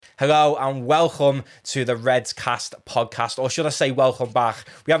Hello and welcome to the Reds Cast podcast, or should I say welcome back.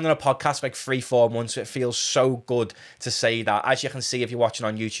 We haven't done a podcast for like 3-4 months, so it feels so good to say that. As you can see if you're watching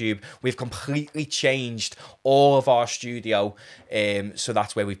on YouTube, we've completely changed all of our studio, so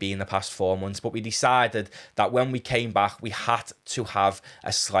that's where we've been the past 4 months, but we decided that when we came back, we had to have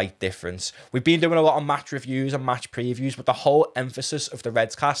a slight difference. We've been doing a lot of match reviews and match previews, but the whole emphasis of the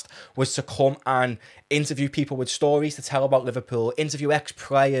Reds Cast was to come and interview people with stories to tell about Liverpool, interview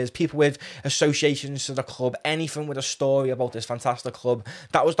ex-players, people with associations to the club, anything with a story about this fantastic club.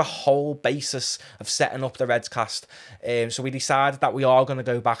 That was the whole basis of setting up the Reds Cast. So we decided that we are going to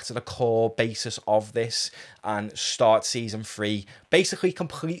go back to the core basis of this and start season 3 basically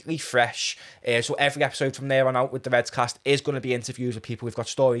completely fresh. So every episode from there on out with the Reds Cast is going to be interviews with people who've got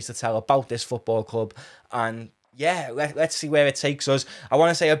stories to tell about this football club. And yeah, let's see where it takes us. I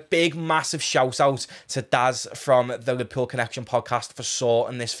want to say a big, massive shout out to Daz from the Liverpool Connection podcast for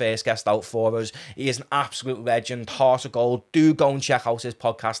sorting this first guest out for us. He is an absolute legend, heart of gold. Do go and check out his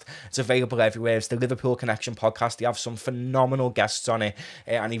podcast. It's available everywhere. It's the Liverpool Connection podcast. They have some phenomenal guests on it,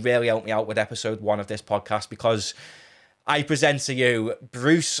 and he really helped me out with episode 1 of this podcast because I present to you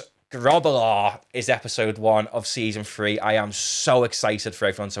Bruce Grobbelaar is episode 1 of season 3. I am so excited for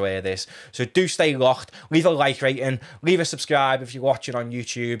everyone to hear this. So do stay locked. Leave a like rating. Leave a subscribe if you're watching on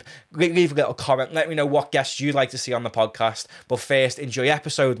YouTube. Leave a little comment. Let me know what guests you'd like to see on the podcast. But first, enjoy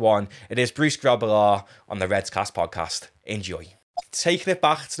episode 1. It is Bruce Grobbelaar on the Reds Cast podcast. Enjoy. Taking it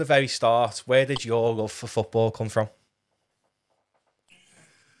back to the very start, where did your love for football come from?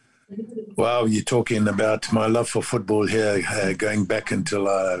 Wow, you're talking about my love for football here, going back until,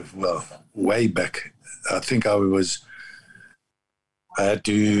 way back. I think I was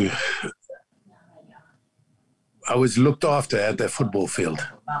looked after at the football field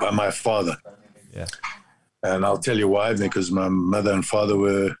by my father. Yeah. And I'll tell you why, because my mother and father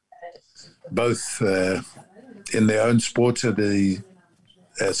were both in their own sports at the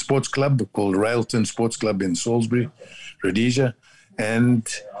sports club called Railton Sports Club in Salisbury, Rhodesia. And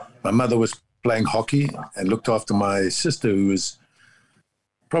my mother was playing hockey and looked after my sister, who was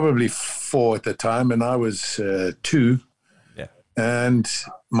probably 4 at the time, and I was 2. Yeah. And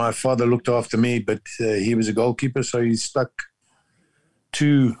my father looked after me, but he was a goalkeeper, so he stuck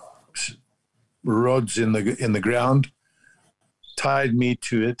 2 rods in the ground, tied me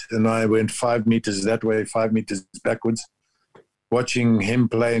to it, and I went 5 meters that way, 5 meters backwards, watching him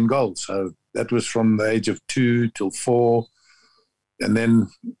play in goal. So that was from the age of 2 till 4. And then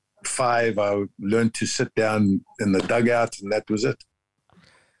 5, I learned to sit down in the dugout, and that was it.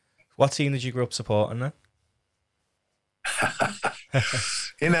 What team did you grow up supporting then?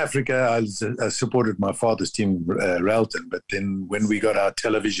 In Africa, I supported my father's team, Railton. But then when we got our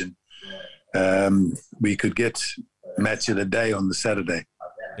television, we could get match of the day on the Saturday.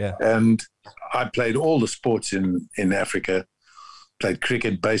 Yeah. And I played all the sports in Africa. Played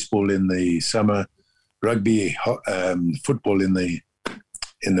cricket, baseball in the summer, rugby, football in the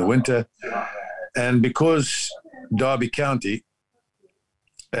winter. And because Derby County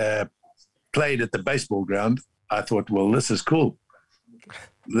played at the baseball ground, I thought, well, this is cool.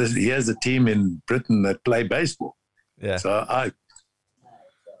 Here's a team in Britain that play baseball. Yeah. So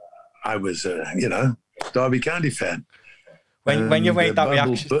I was Derby County fan. When you made that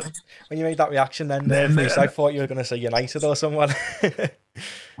reaction, then Bruce, I thought you were going to say United or someone.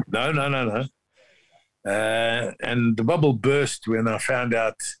 No. And the bubble burst when I found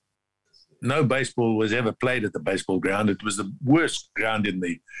out no baseball was ever played at the baseball ground. It was the worst ground in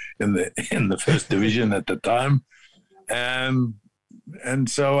the first division at the time, and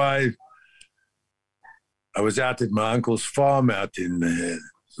so I was out at my uncle's farm out in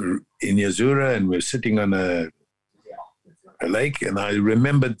Yazura, and we're sitting on a lake, and I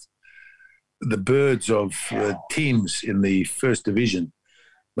remembered the birds of teams in the first division,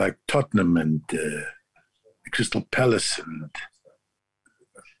 like Tottenham and Crystal Palace and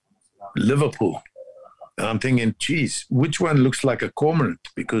Liverpool. And I'm thinking, geez, which one looks like a cormorant?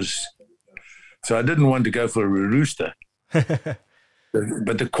 So I didn't want to go for a rooster. But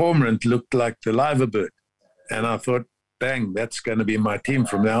the cormorant looked like the liver bird. And I thought, bang, that's going to be my team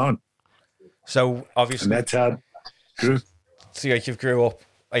from now on. So obviously... And that's how it grew. So you grew up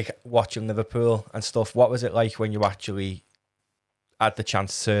like watching Liverpool and stuff. What was it like when you actually had the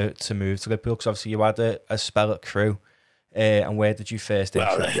chance to move to Liverpool? Because obviously you had a spell at Crewe. And where did you first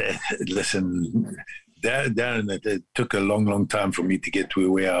enter? Well, listen, Darren, it took a long, long time for me to get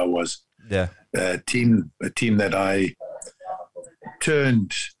to where I was. Yeah. A team that I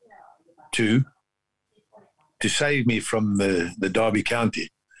turned to save me from the Derby County.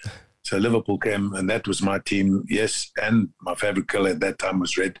 So Liverpool came, and that was my team, yes, and my favourite colour at that time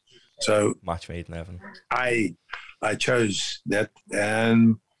was red. So match made in heaven. I chose that,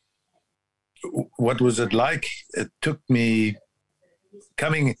 and what was it like? It took me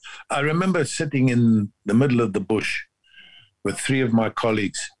coming. I remember sitting in the middle of the bush with 3 of my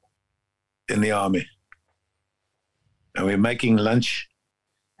colleagues in the army, and we're making lunch.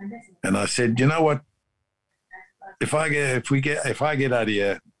 And I said, you know what? If I get out of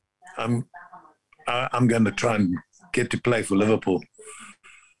here, I'm going to try and get to play for Liverpool.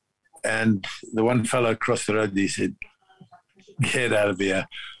 And the one fellow across the road, he said, get out of here.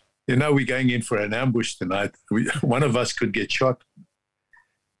 You know, we're going in for an ambush tonight. One of us could get shot.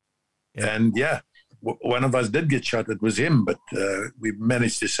 Yeah. And one of us did get shot. It was him, but we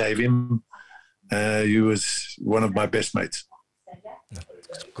managed to save him. He was one of my best mates.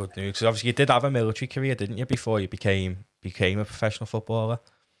 That's good news. Because obviously you did have a military career, didn't you, before you became a professional footballer?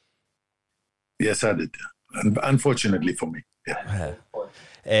 Yes, I did. Unfortunately for me. Yeah.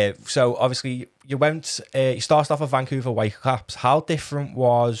 So obviously you started off at Vancouver Whitecaps. How different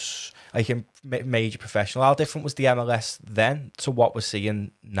was, like, a major professional, how different was the MLS then to what we're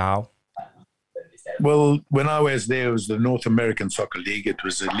seeing now? Well, when I was there, it was the North American Soccer League. It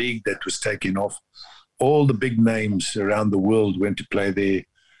was a league that was taking off. All the big names around the world went to play there,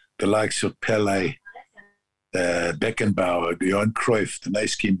 the likes of Pele, Beckenbauer, Johan Cruyff, the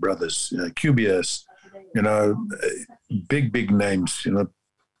Naiskin brothers, QBS, big names,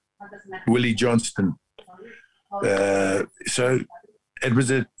 Willie Johnston. So it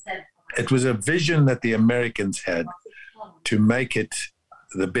was a vision that the Americans had to make it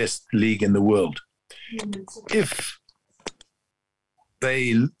the best league in the world. If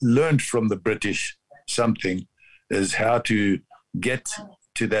they learned from the British something, is how to get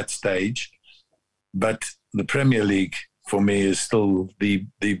to that stage. But the Premier League for me is still the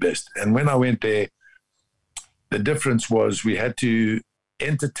best. And when I went there, the difference was we had to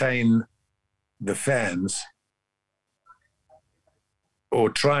entertain the fans, or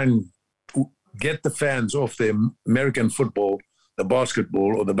try and get the fans off their American football, the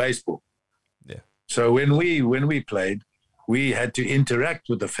basketball or the baseball. Yeah. So when we played, we had to interact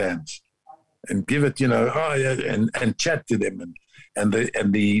with the fans and give it, and chat to them, and they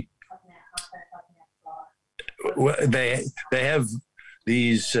have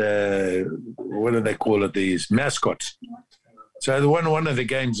these what do they call it? These mascots. So one of the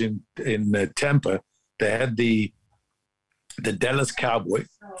games in Tampa, they had the Dallas Cowboy,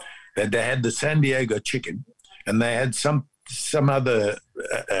 that they had the San Diego Chicken, and they had some other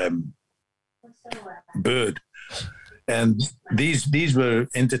bird, and these were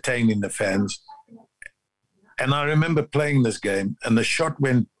entertaining the fans. And I remember playing this game, and the shot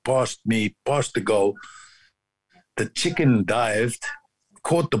went past me, past the goal. The chicken dived,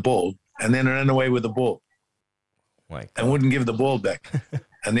 caught the ball, and then ran away with the ball. And wouldn't give the ball back.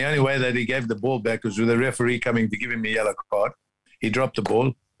 And the only way that he gave the ball back was with the referee coming to give him a yellow card. He dropped the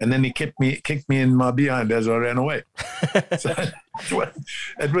ball, and then he kicked me in my behind as I ran away. So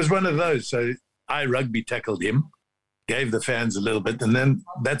it was one of those. So I rugby tackled him, gave the fans a little bit, and then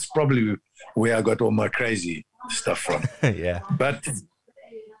that's probably where I got all my crazy stuff from. Yeah. But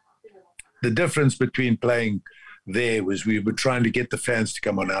the difference between playing there was we were trying to get the fans to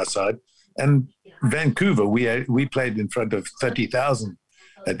come on our side. And Vancouver, we played in front of 30,000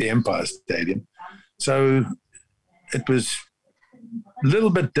 at the Empire Stadium. So it was a little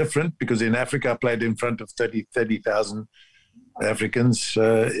bit different, because in Africa I played in front of 30,000 Africans.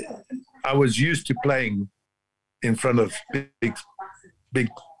 I was used to playing in front of big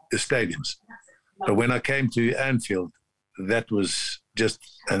stadiums. But when I came to Anfield, that was just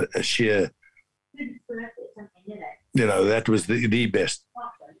a sheer, that was the best.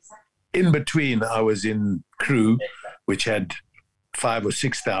 In between, I was in Crewe, which had 5,000 or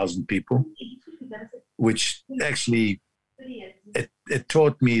 6,000 people, which actually it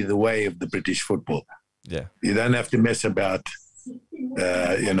taught me the way of the British football. Yeah, you don't have to mess about.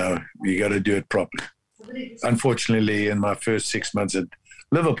 You got to do it properly. Unfortunately, in my first 6 months at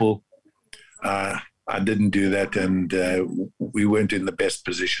Liverpool, I didn't do that, and we weren't in the best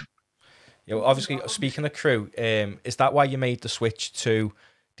position. Yeah, well, obviously, speaking of Crewe, is that why you made the switch to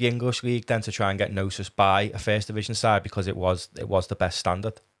the English League then, to try and get noticed by a First Division side, because it was the best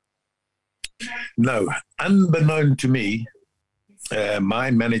standard? No, unbeknown to me, my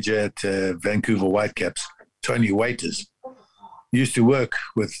manager at Vancouver Whitecaps, Tony Waiters, used to work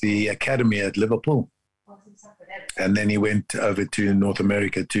with the academy at Liverpool, and then he went over to North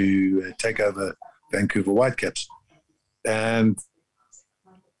America to take over Vancouver Whitecaps, and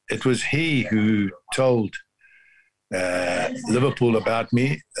it was he who told Liverpool about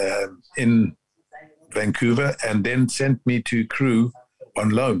me in Vancouver, and then sent me to Crewe on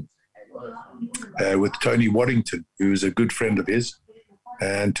loan with Tony Waddington, who was a good friend of his.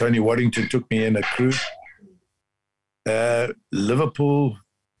 And Tony Waddington took me in at Crewe. Liverpool,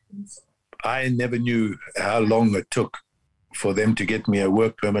 I never knew how long it took for them to get me a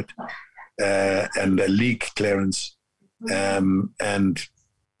work permit and a league clearance and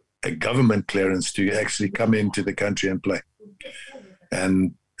a government clearance to actually come into the country and play.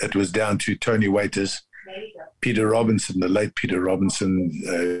 And it was down to Tony Waiters, Peter Robinson, the late Peter Robinson,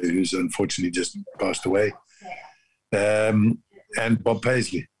 who's unfortunately just passed away, and Bob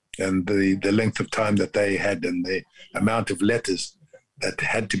Paisley, and the length of time that they had and the amount of letters that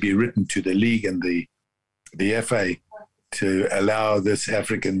had to be written to the league and the FA to allow this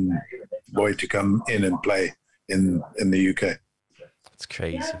African boy to come in and play in the UK. It's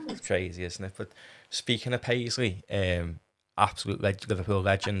crazy, isn't it? But speaking of Paisley, absolute Liverpool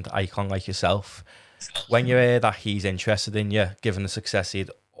legend, icon like yourself, when you hear that he's interested in you, given the success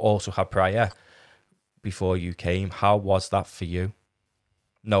he'd also had prior, before you came, how was that for you,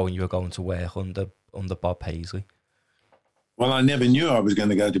 knowing you were going to work under Bob Paisley? Well, I never knew I was going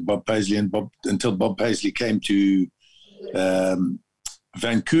to go to Bob Paisley until Bob Paisley came to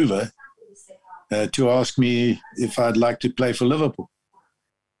Vancouver to ask me if I'd like to play for Liverpool.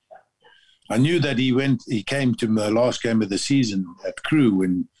 I knew that he came to the last game of the season at Crewe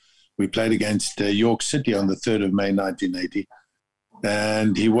when we played against York City on the 3rd of May 1980,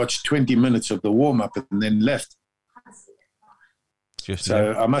 and he watched 20 minutes of the warm-up and then left.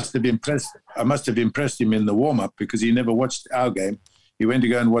 I must have impressed him in the warm-up, because he never watched our game. He went to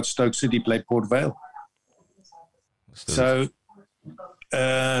go and watch Stoke City play Port Vale. So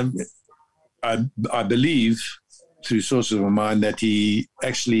I believe, through sources of mine, that he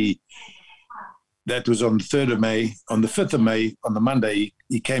actually, that was on the 3rd of May. On the 5th of May, on the Monday,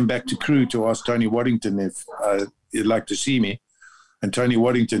 he came back to Crewe to ask Tony Waddington if he'd like to see me. And Tony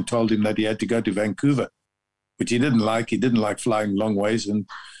Waddington told him that he had to go to Vancouver, which he didn't like. He didn't like flying long ways. And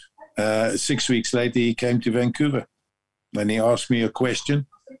 6 weeks later, he came to Vancouver. And he asked me a question.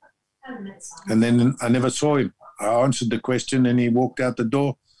 And then I never saw him. I answered the question and he walked out the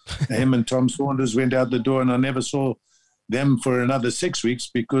door. Him and Tom Saunders went out the door, and I never saw them for another 6 weeks,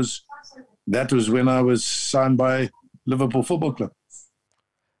 because that was when I was signed by Liverpool Football Club.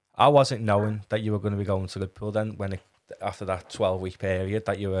 I wasn't knowing that you were going to be going to Liverpool then, after that 12-week period,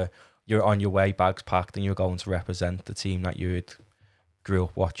 that you were on your way, bags packed, and you were going to represent the team that you had grew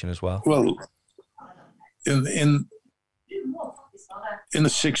up watching as well. Well, in the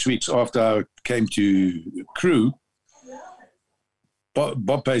 6 weeks after I came to Crewe,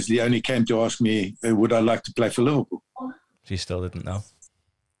 Bob Paisley only came to ask me, would I like to play for Liverpool? You still didn't know?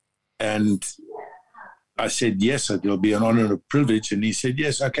 And I said, yes, it'll be an honour and a privilege. And he said,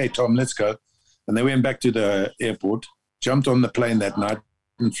 yes, okay, Tom, let's go. And they went back to the airport, jumped on the plane that night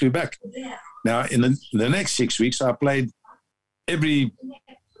and flew back. Now, in the next 6 weeks, I played every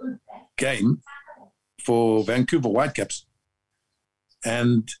game for Vancouver Whitecaps.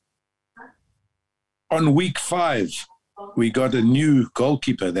 And on week 5, we got a new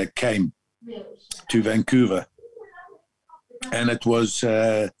goalkeeper that came to Vancouver. And it was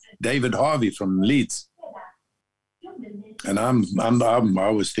David Harvey from Leeds. And I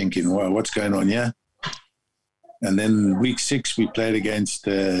was thinking, well, what's going on here? And then week 6, we played against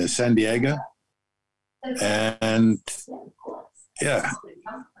San Diego. And yeah,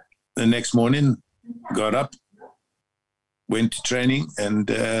 the next morning, got up, went to training, and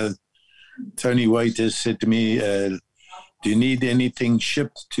Tony Waiters said to me, do you need anything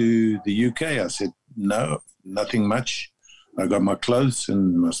shipped to the UK? I said, no, nothing much. I got my clothes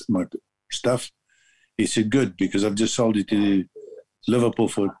and my stuff. He said, good, because I've just sold it to Liverpool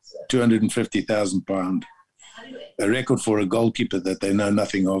for £250,000, a record for a goalkeeper that they know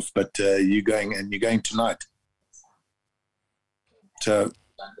nothing of, but you're going tonight. So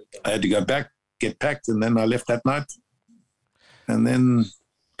I had to go back, get packed, and then I left that night, and then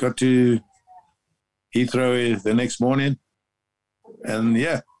got to Heathrow the next morning, and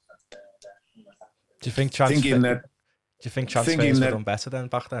yeah. Do you think transfers were done better then,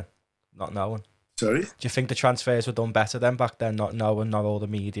 back then, not knowing? Sorry? Do you think the transfers were done better then, back then, not knowing, not all the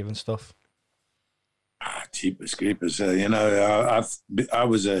media and stuff? Jeepers creepers. I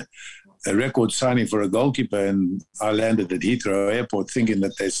was a record signing for a goalkeeper, and I landed at Heathrow Airport thinking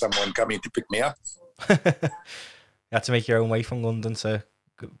that there's someone coming to pick me up. You had to make your own way from London to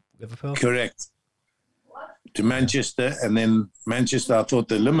Liverpool? Correct. To Manchester, and then Manchester, I thought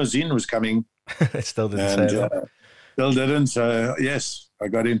the limousine was coming. It still didn't say that. Still didn't. So, yes, I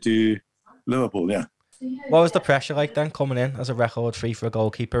got into Liverpool, yeah. What was the pressure like then, coming in as a record three for a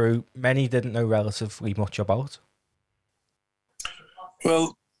goalkeeper who many didn't know relatively much about?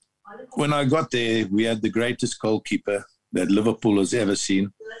 Well, when I got there, we had the greatest goalkeeper that Liverpool has ever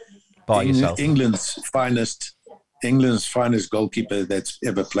seen. By yourself. England's finest goalkeeper that's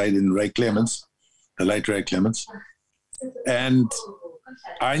ever played in Ray Clemence, the late Ray Clemence. And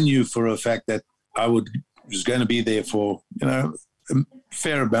I knew for a fact that I was going to be there for, a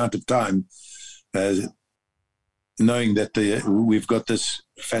fair amount of time, knowing that we've got this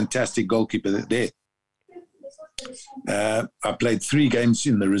fantastic goalkeeper there. I played 3 games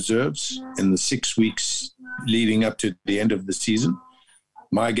in the reserves in the 6 weeks leading up to the end of the season.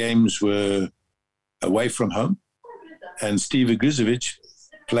 My games were away from home, and Steve Igrizovic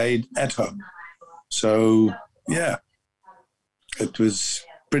played at home. So, yeah, it was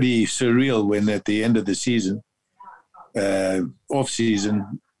pretty surreal when at the end of the season,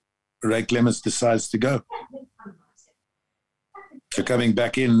 off-season, Ray Clemence decides to go. So coming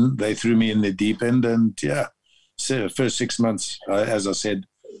back in, they threw me in the deep end, and so first 6 months, as I said,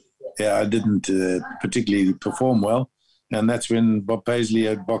 I didn't particularly perform well. And that's when Bob Paisley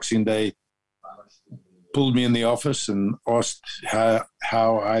at Boxing Day pulled me in the office and asked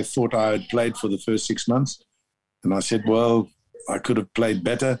how I thought I had played for the first 6 months. And I said, well, I could have played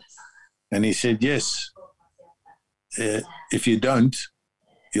better. And he said, yes, if you don't,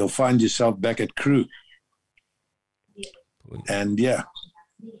 you'll find yourself back at Crewe. And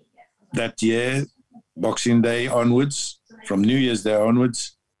that year, Boxing Day onwards, from New Year's Day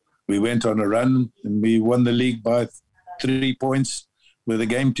onwards, we went on a run and we won the league by 3 points with a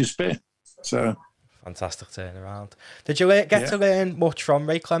game to spare. So fantastic turnaround. Did you get to learn much from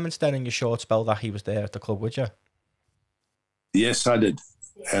Ray Clemence then in your short spell that he was there at the club, would you? Yes, I did.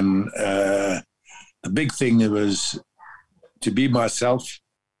 And the big thing was to be myself,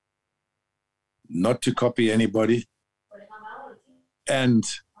 not to copy anybody, and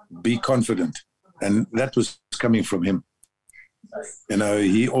be confident. And that was coming from him.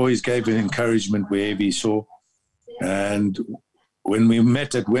 He always gave an encouragement wherever he saw. And when we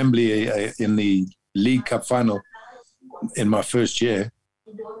met at Wembley in the League Cup final in my first year,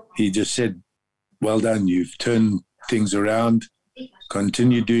 he just said, well done, you've turned things around,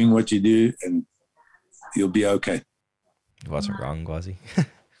 continue doing what you do, and you'll be okay. He wasn't wrong, was he?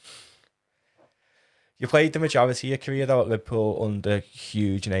 You played the majority of your career, though, at Liverpool under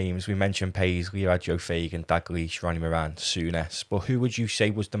huge names. We mentioned Paisley, you had Joe Fagan, Dalglish, Ronnie Moran, Souness. But who would you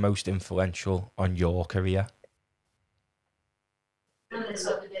say was the most influential on your career?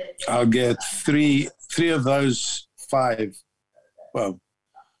 I'll get three of those 5. Well,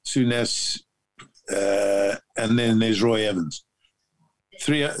 Souness, and then there's Roy Evans.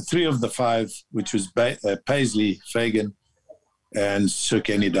 Three of the 5, which was Paisley, Fagan, and Sir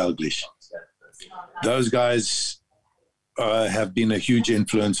Kenny Dalglish. Those guys have been a huge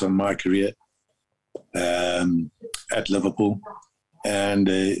influence on my career at Liverpool. And,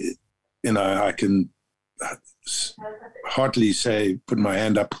 I can heartily say, put my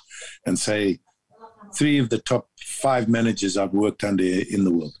hand up and say 3 of the top 5 managers I've worked under in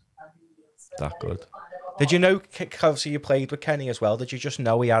the world. That good. Did you know, obviously you played with Kenny as well, did you just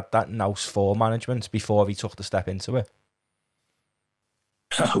know he had that nous for management before he took the step into it?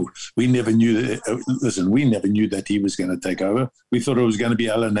 Oh, we never knew that. We never knew that he was going to take over. We thought it was going to be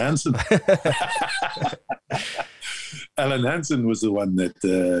Alan Hansen. Alan Hansen was the one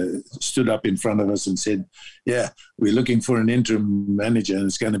that stood up in front of us and said, yeah, we're looking for an interim manager and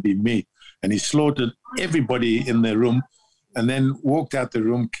it's going to be me. And he slaughtered everybody in the room and then walked out the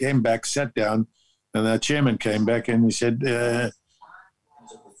room, came back, sat down, and the chairman came back and he said,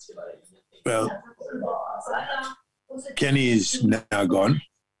 well, Kenny is now gone.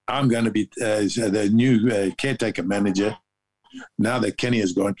 I'm going to be the new caretaker manager. Now that Kenny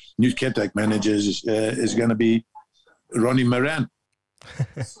is gone, new caretaker manager is going to be Ronnie Moran.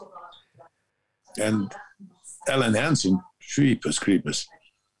 And Alan Hansen, creepers,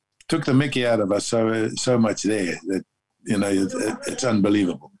 took the mickey out of us so much there that, it's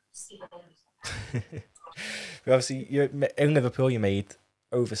unbelievable. Obviously, in Liverpool, you made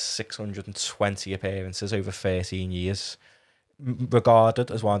over 620 appearances over 13 years, regarded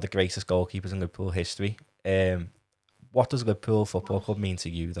as one of the greatest goalkeepers in Liverpool history. What does Liverpool Football Club mean to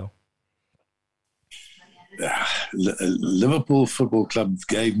you, though? Liverpool Football Club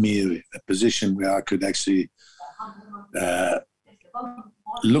gave me a position where I could actually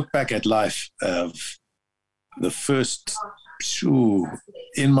look back at life of the first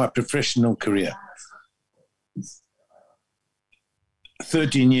in my professional career.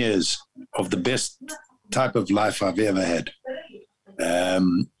 13 years of the best type of life I've ever had.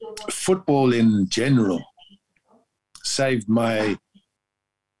 football in general saved my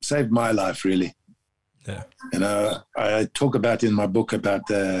life, really. Yeah. I talk about in my book about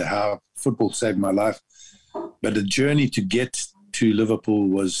how football saved my life, but the journey to get to Liverpool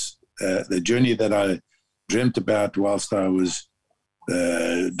was the journey that I dreamt about whilst I was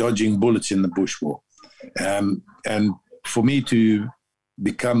dodging bullets in the bush war. And for me to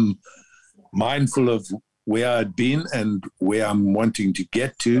become mindful of where I'd been and where I'm wanting to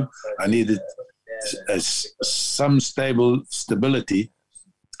get to, I needed some stability.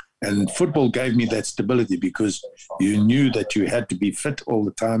 And football gave me that stability because you knew that you had to be fit all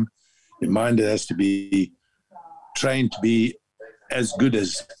the time. Your mind has to be trained to be as good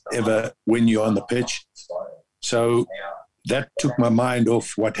as ever when you're on the pitch. So that took my mind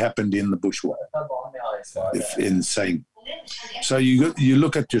off what happened in the bush war, if insane. So you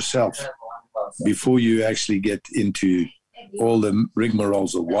look at yourself before you actually get into all the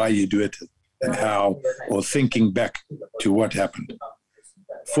rigmaroles of why you do it and how, or thinking back to what happened.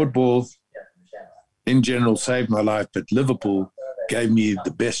 Football, in general, saved my life, but Liverpool gave me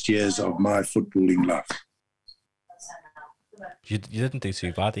the best years of my footballing life. You didn't do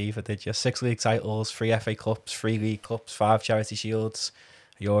too bad either, did you? 6 league titles, 3 FA Cups, 3 League Cups, 5 Charity Shields,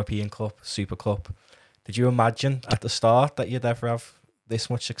 a European Cup, Super Cup. Did you imagine at the start that you'd ever have this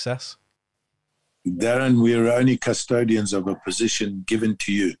much success? Darren, we're only custodians of a position given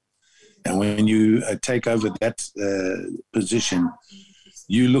to you. And when you take over that position,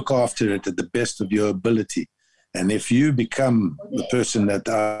 you look after it at the best of your ability. And if you become the person that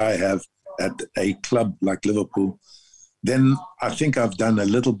I have at a club like Liverpool, then I think I've done a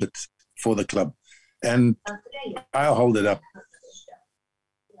little bit for the club. And I'll hold it up.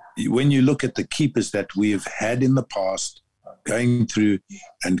 When you look at the keepers that we've had in the past, going through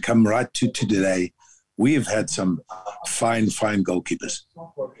and come right to today, we've had some fine goalkeepers.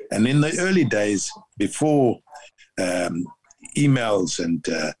 And in the early days, before emails and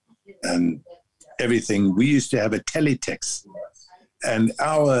everything, we used to have a teletext. And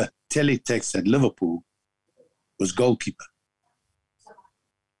our teletext at Liverpool was goalkeeper.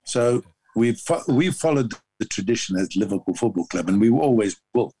 So we followed the tradition as Liverpool Football Club, and we always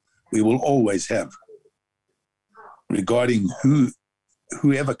will. We will always have. Regarding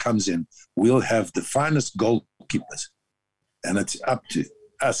whoever comes in, we'll have the finest goalkeepers, and it's up to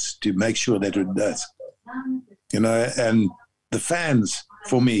us to make sure that it does. And the fans,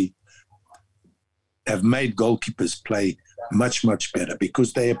 for me, have made goalkeepers play much better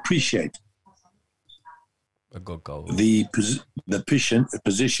because they appreciate a good goal, the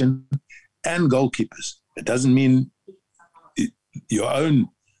position and goalkeepers. It doesn't mean your own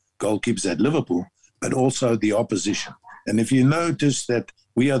goalkeepers at Liverpool, but also the opposition. And if you notice that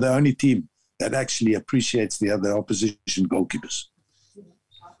we are the only team that actually appreciates the other opposition goalkeepers.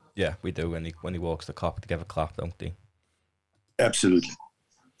 Yeah, we do. When he walks the Kop, they give a clap, don't they? Absolutely.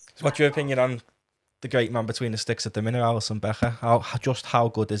 So what's your opinion on the great man between the sticks at the minute, Alisson Becker? How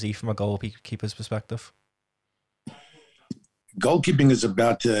good is he from a goalkeeper's perspective? Goalkeeping is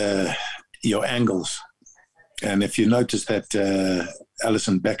about your angles. And if you notice that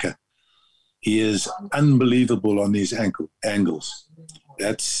Alisson Becker, he is unbelievable on these angles.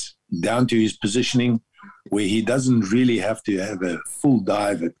 That's down to his positioning, where he doesn't really have to have a full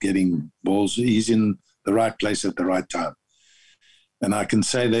dive at getting balls. He's in the right place at the right time. And I can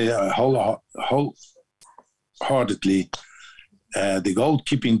say there wholeheartedly, the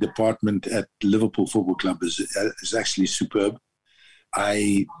goalkeeping department at Liverpool Football Club is actually superb.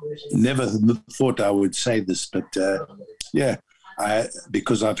 I never thought I would say this, but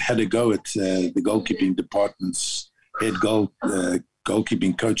because I've had a go at the goalkeeping department's head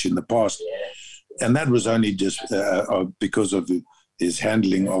goalkeeping coach in the past, and that was only just because of his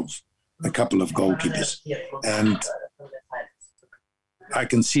handling of a couple of goalkeepers. And I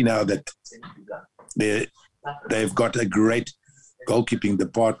can see now that they've got a great goalkeeping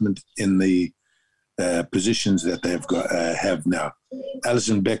department in the positions that they've got have now.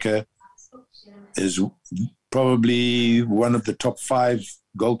 Alisson Becker is probably one of the top 5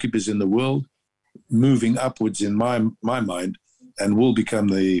 goalkeepers in the world, moving upwards in my mind, and will become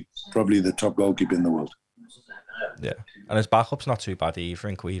probably the top goalkeeper in the world. Yeah, and his backup's not too bad either.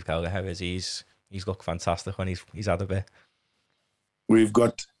 In Queeve Kelleher, he's looked fantastic when he's had a bit. We've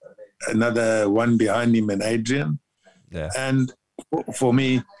got another one behind him in Adrian. Yeah. And for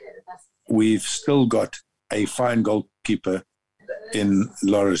me, we've still got a fine goalkeeper in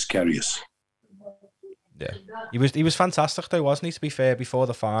Loris Karius. Yeah, he was fantastic though, wasn't he? To be fair, before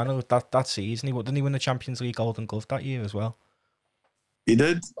the final that season, didn't he win the Champions League Golden Glove that year as well? He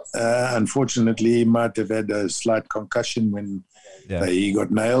did. Unfortunately, he might have had a slight concussion when he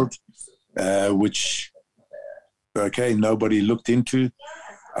got nailed, which, nobody looked into.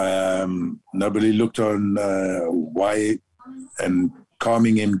 Nobody looked on why and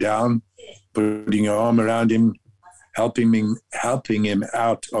calming him down, putting your arm around him, helping him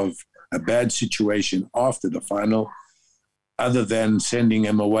out of a bad situation after the final, other than sending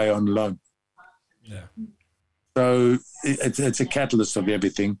him away on loan. Yeah. So it's a catalyst of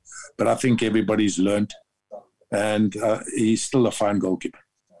everything, but I think everybody's learned, and he's still a fine goalkeeper.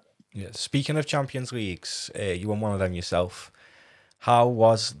 Yeah. Speaking of Champions Leagues, you won one of them yourself. How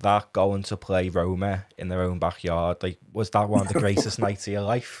was that going to play Roma in their own backyard? Like, was that one of the greatest nights of your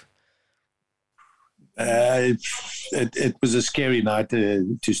life? It was a scary night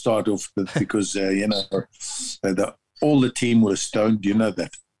to start off with because all the team was stoned. You know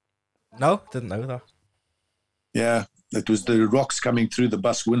that? No, didn't know that. Yeah, it was the rocks coming through the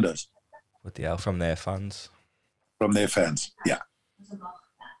bus windows. What the hell, from their fans? From their fans, yeah.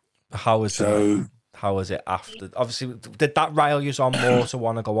 How was it after? Obviously, did that rile you on more to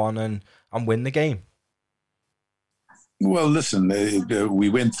want to go on and win the game? Well, listen, we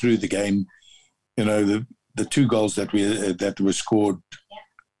went through the game. You know, the two goals that were scored,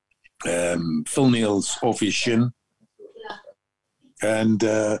 Phil Neal's off his shin, and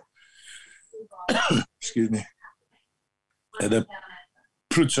excuse me, the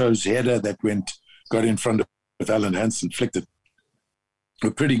Pruzzo's header that got in front of Alan Hansen, flicked it. Were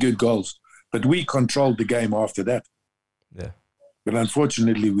pretty good goals, but we controlled the game after that. Yeah. But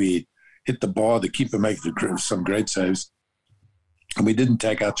unfortunately, we hit the bar. The keeper made some great saves, and we didn't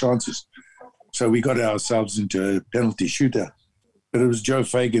take our chances. So we got ourselves into a penalty shooter. But it was Joe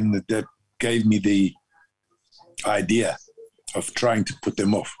Fagan that gave me the idea of trying to put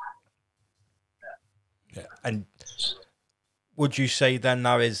them off. Yeah. And would you say then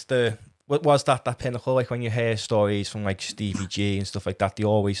was that pinnacle? Like when you hear stories from like Stevie G and stuff like that, they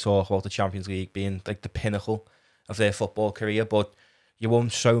always talk about the Champions League being like the pinnacle of their football career, but you won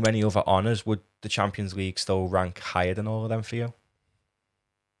so many other honours. Would the Champions League still rank higher than all of them for you?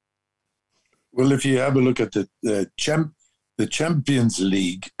 Well, if you have a look at the Champions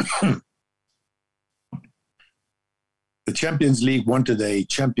League, the Champions League wanted a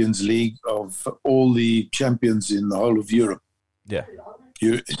Champions League of all the champions in the whole of Europe. Yeah.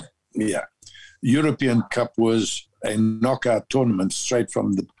 European Cup was a knockout tournament straight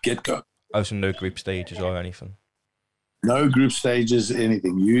from the get-go. Oh, so no group stages or anything? No group stages,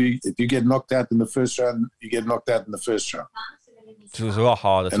 anything. If you get knocked out in the first round, you get knocked out in the first round. So it was a lot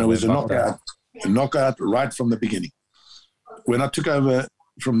harder to win. And it was a knockout right from the beginning. When I took over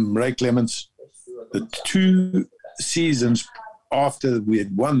from Ray Clements, the 2 seasons after we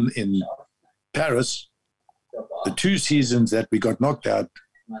had won in Paris, the 2 seasons that we got knocked out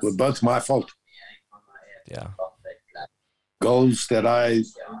were both my fault. Yeah. Goals that I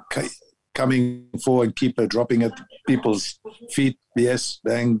coming forward, keeper dropping at people's feet, yes,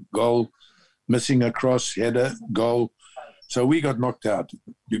 bang, goal, missing a cross, header, goal. So we got knocked out.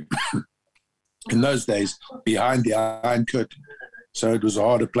 In those days, behind the Iron Curtain. So it was a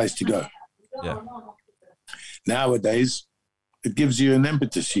harder place to go. Yeah. Nowadays, it gives you an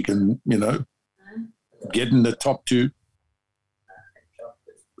impetus. You can, get in the top 2,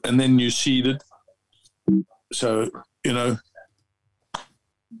 and then you're seeded. So,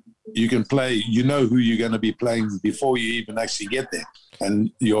 you can play, who you're going to be playing before you even actually get there.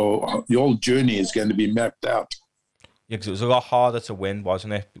 And your journey is going to be mapped out. Yeah, because it was a lot harder to win,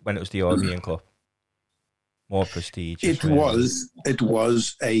 wasn't it, when it was the European Cup? More prestigious. It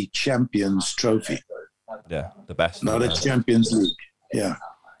was a Champions Trophy. Yeah, the best. Not a Champions League. Yeah.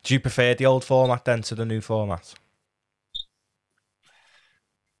 Do you prefer the old format then to the new format?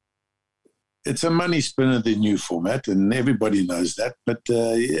 It's a money spinner, the new format, and everybody knows that. But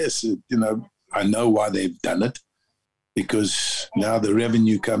yes, I know why they've done it, because now the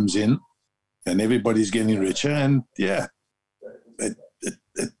revenue comes in and everybody's getting richer, and yeah, it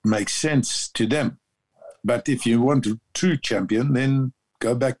makes sense to them. But if you want a true champion, then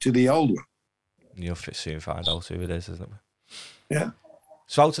go back to the old one. You'll soon find out who it is, isn't it? Yeah.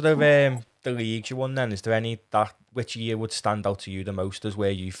 So out of the leagues you won then, is there any which year would stand out to you the most as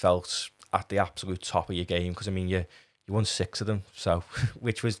where you felt at the absolute top of your game? Because, I mean, you won 6 of them. So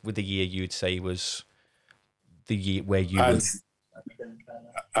which was the year you'd say was the year where you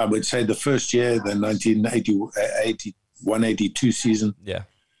I would say the first year, the 1981-82 season. Yeah.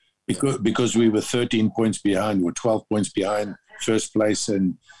 Because we were 13 points behind, we're 12 points behind first place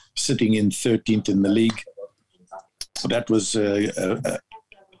and sitting in 13th in the league. That was a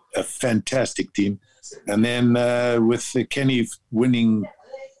fantastic team. And then with Kenny winning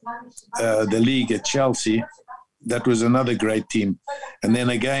the league at Chelsea, that was another great team. And then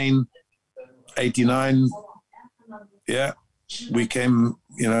again, 89, yeah, we came,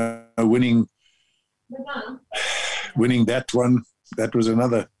 winning that one. That was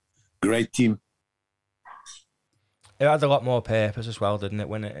another great team. It had a lot more purpose as well, didn't it?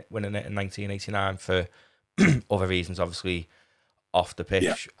 Winning it in 1989 for other reasons, obviously off the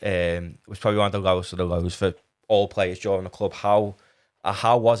pitch. Yeah. It was probably one of the lowest of the lows for all players during the club. How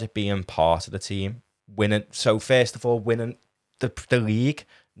was it being part of the team? Winning, so first of all, winning the league,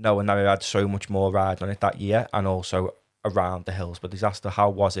 knowing that we had so much more riding on it that year, and also around the Hillsborough disaster. How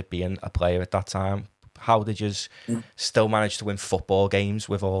was it being a player at that time? How did you still manage to win football games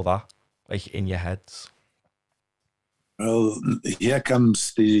with all that, like, in your heads? Well, here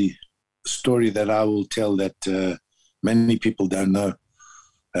comes the story that I will tell that many people don't know.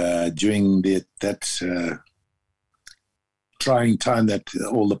 During that trying time that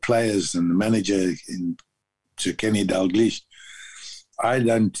all the players and the manager in Sir Kenny Dalglish, I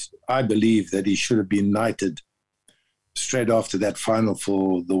believe that he should have been knighted straight after that final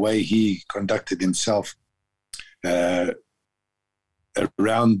for the way he conducted himself around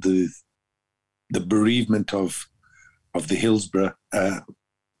the bereavement of the Hillsborough,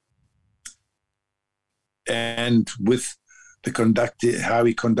 and with how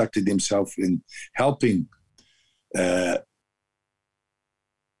he conducted himself in helping the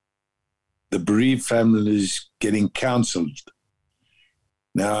bereaved families getting counselled.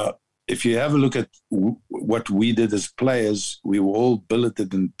 Now, if you have a look at what we did as players, we were all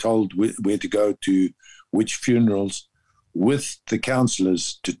billeted and told where to go to which funerals with the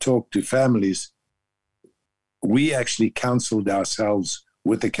counsellors to talk to families. We actually counselled ourselves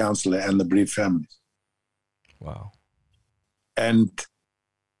with the counsellor and the bereaved families. Wow. And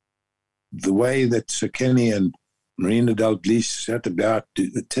the way that Sir Kenny and Marina Dalglish set about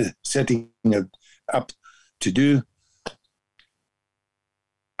setting it up to do,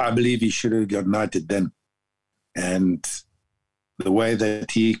 I believe he should have got knighted then. And the way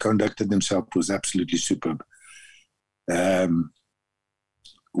that he conducted himself was absolutely superb.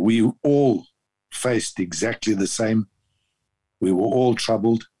 We all faced exactly the same. We were all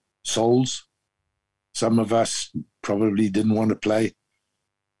troubled souls. Some of us probably didn't want to play,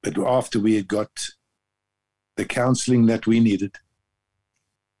 but after we had got the counselling that we needed,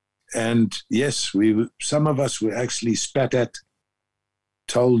 and yes, some of us were actually spat at,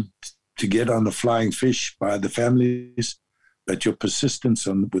 told to get on the flying fish by the families, but your persistence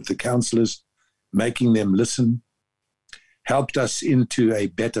with the counsellors, making them listen, helped us into a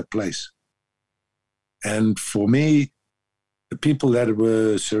better place. And for me, the people that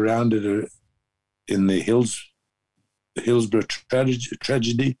were surrounded in the Hillsborough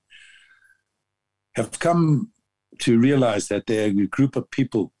tragedy have come to realize that they're a group of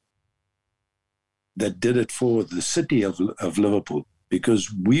people that did it for the city of Liverpool,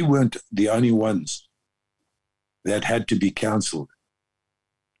 because we weren't the only ones that had to be counselled.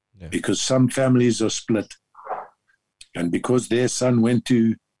 Yeah. Because some families are split, and because their son went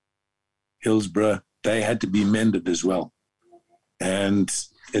to Hillsborough, they had to be mended as well. And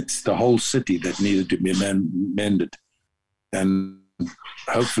it's the whole city that needed to be mended. And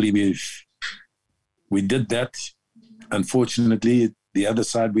hopefully we did that. Unfortunately, the other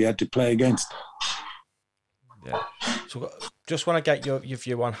side we had to play against. Yeah. So just want to get your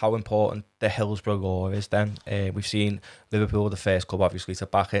view on how important the Hillsborough law is then. We've seen Liverpool, the first club, obviously, to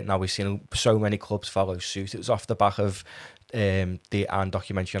back it. Now we've seen so many clubs follow suit. It was off the back of the Anne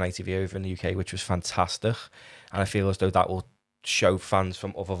documentary on ITV over in the UK, which was fantastic. And I feel as though that will show fans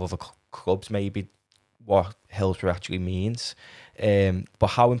from other clubs maybe what Hillsborough actually means. But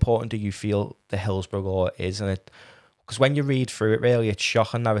how important do you feel the Hillsborough law is? And because when you read through it, really, it's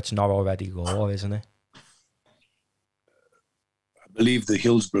shocking that it's not already law, isn't it? I believe the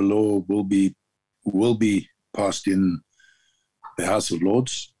Hillsborough law will be passed in the House of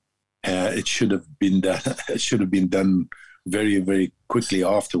Lords. It should have been done. It should have been done very, very quickly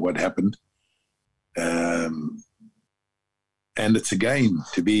after what happened. And it's again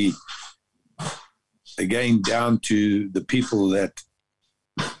down to the people that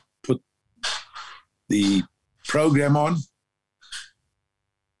put the program on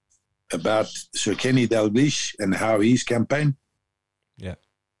about Sir Kenny Dalglish and how he's campaigned. Yeah.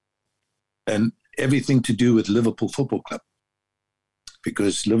 And everything to do with Liverpool Football Club,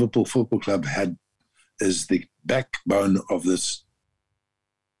 because Liverpool Football Club is the backbone of this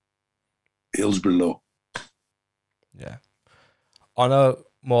Hillsborough law. Yeah. On a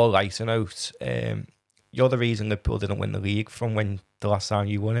more lighter note, you're the reason Liverpool didn't win the league from when the last time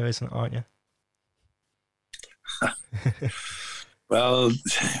you won it, aren't you? Well,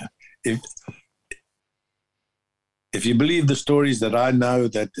 if you believe the stories that I know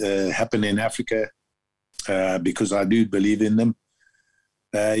that happen in Africa, because I do believe in them,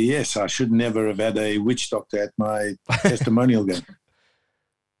 yes, I should never have had a witch doctor at my testimonial game.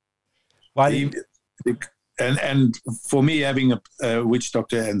 Why? And for me, having a witch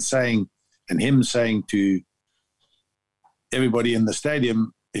doctor and him saying to everybody in the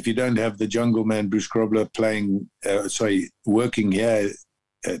stadium, if you don't have the jungle man Bruce Grobler working here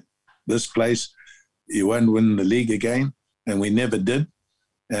at this place, you won't win the league again. And we never did.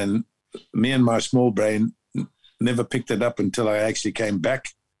 And me and my small brain never picked it up until I actually came back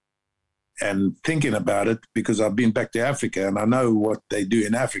and thinking about it, because I've been back to Africa and I know what they do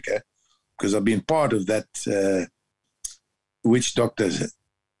in Africa, because I've been part of that witch doctor's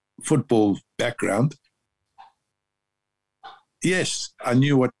football background. Yes, I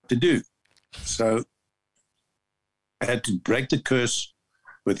knew what to do. So I had to break the curse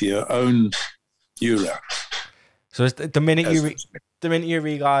with your own euro. So the minute you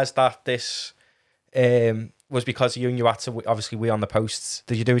realised that this was because of you and you had to obviously wee on the posts,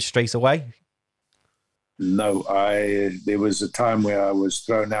 did you do it straight away? No, there was a time where I was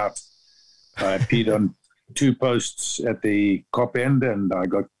thrown out. I peed on 2 posts at the Kop end and I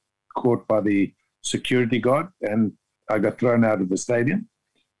got caught by the security guard and I got thrown out of the stadium.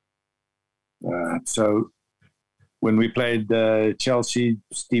 So when we played Chelsea,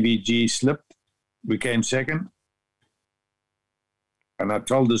 Stevie G slipped, we came second. And I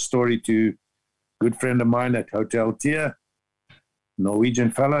told the story to a good friend of mine at Hotel Tier,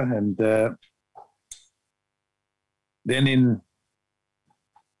 Norwegian fella. And then in,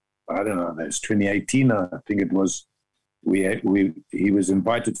 I don't know, that's 2018, I think it was, he was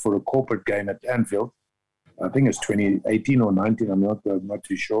invited for a corporate game at Anfield. I think it's 2018 or 19, I'm not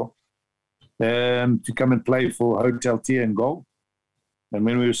too sure, to come and play for Hotel Tier in goal. And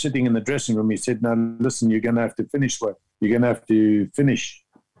when we were sitting in the dressing room, he said, "Now listen, you're going to have to finish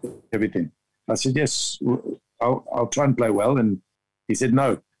everything." I said, "Yes, I'll try and play well." And he said,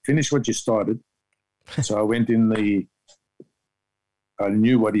 "No, finish what you started." So I went I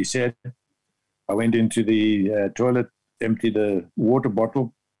knew what he said. I went into the toilet, emptied the water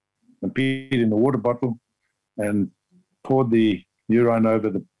bottle, and peed in the water bottle, and poured the urine over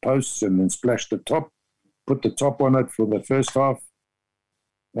the posts and then splashed the top, put the top on it for the first half,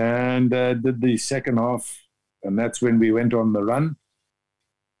 and did the second half. And that's when we went on the run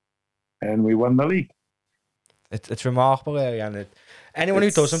and we won the league. It's remarkable, and anyone who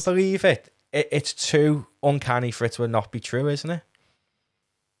doesn't believe it's too uncanny for it to not be true, isn't it?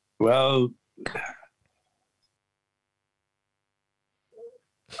 Well,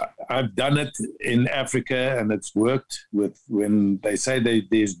 I've done it in Africa and it's worked with when they say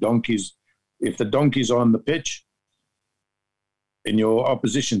there's donkeys. If the donkeys are on the pitch in your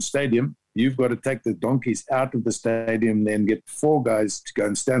opposition stadium, you've got to take the donkeys out of the stadium, then get 4 guys to go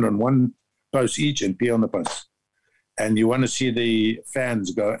and stand on one post each and pee on the post. And you want to see the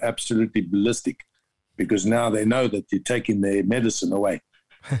fans go absolutely ballistic because now they know that you're taking their medicine away.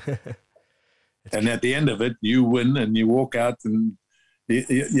 And at the end of it, you win and you walk out and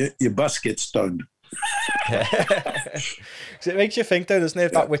your bus gets stoned. So it makes you think, though, doesn't it?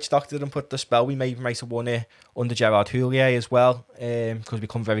 If that witch doctor didn't put the spell, we might have won it under Gerard Houllier as well, because we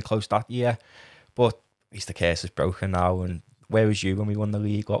come very close that year. But at least the curse is broken now. And where was you when we won the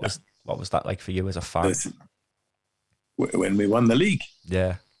league? What was that like for you as a fan? When we won the league?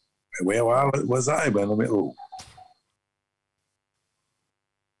 Yeah. Where was I?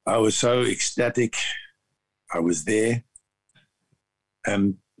 I was so ecstatic. I was there.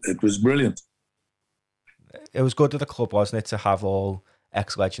 And it was brilliant. It was good to the club, wasn't it, to have all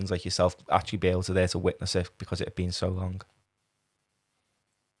ex-legends like yourself actually be able to there to witness it because it had been so long.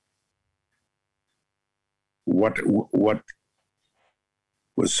 What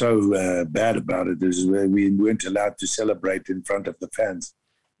was so bad about it is we weren't allowed to celebrate in front of the fans.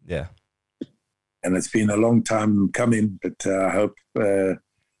 Yeah. And it's been a long time coming, but I hope there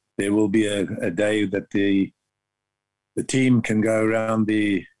will be a day that the team can go around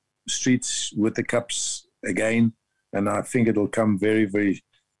the streets with the cups again, and I think it'll come very, very,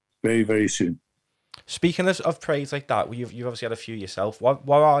 very, very soon. Speaking of praise like that, you've obviously had a few yourself. What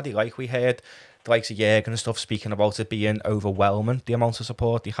are they like? We heard the likes of Jurgen and stuff speaking about it being overwhelming, the amount of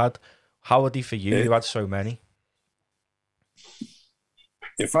support they had. How are they for you? You had so many.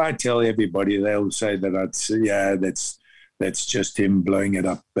 If I tell everybody, they'll say that I'd say, yeah, that's just him blowing it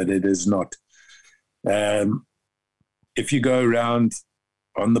up, but it is not. If you go around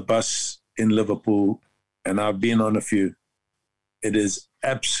on the bus in Liverpool, and I've been on a few, it is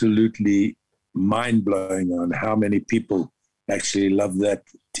absolutely mind-blowing on how many people actually love that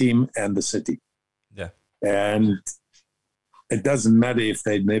team and the city. Yeah. And it doesn't matter if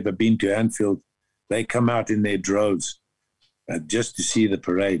they've never been to Anfield. They come out in their droves just to see the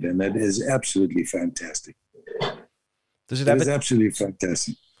parade, and that is absolutely fantastic. It is absolutely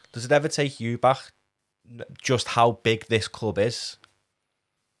fantastic. Does it ever take you back just how big this club is?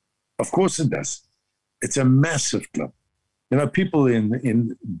 Of course it does. It's a massive club. You know, people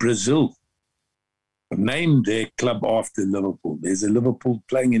in Brazil have named their club after Liverpool. There's a Liverpool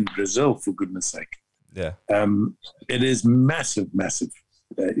playing in Brazil, for goodness sake. Yeah. It is massive.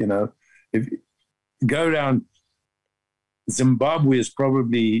 You know, if you go around, Zimbabwe is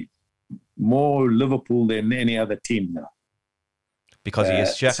probably more Liverpool than any other team now. Because of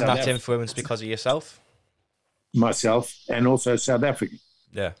yourself, that's influenced because of yourself? Myself, and also South Africa.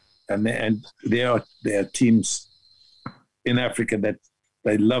 Yeah. And there are teams in Africa that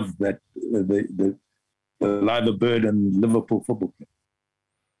they love that the Liver Bird and Liverpool Football Club.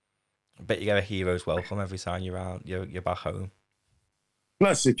 I bet you get a hero's welcome every time you're back home.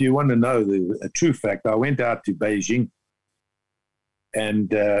 Plus, if you want to know a true fact, I went out to Beijing,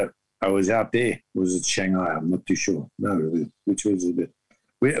 and I was out there. Was it Shanghai? I'm not too sure. No, which was a bit.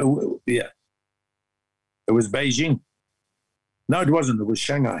 Yeah, it was Beijing. No, it wasn't. It was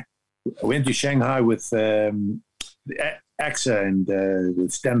Shanghai. I went to Shanghai with AXA and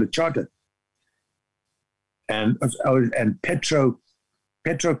with Standard Chartered, and Petro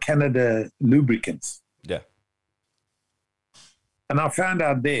Canada Lubricants. Yeah. And I found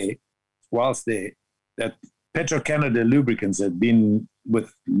out there, whilst there, that Petro Canada Lubricants had been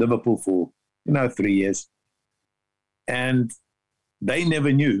with Liverpool for 3 years, and they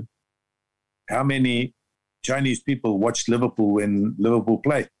never knew how many Chinese people watched Liverpool when Liverpool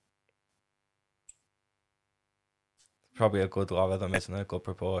played. Probably a good lot of them, isn't it? A good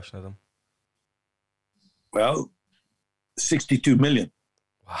proportion of them. Well, 62 million.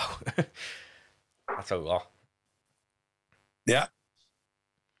 Wow. That's a lot. Yeah.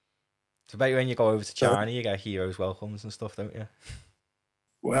 So I bet when you go over to China, you get heroes welcomes and stuff, don't you?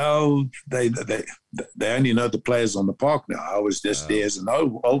 Well, they only know the players on the park now. I was just there as an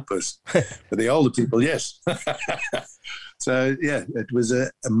old person. But the older people, yes. So, yeah, it was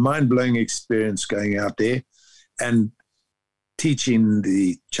a mind-blowing experience going out there and teaching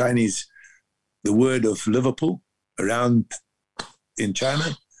the Chinese the word of Liverpool around in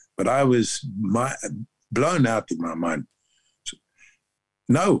China. But I was blown out in my mind.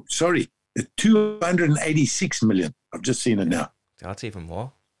 No, sorry, 286 million. I've just seen it now. That's even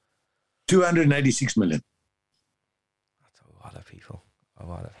more. 286 million. That's a lot of people. A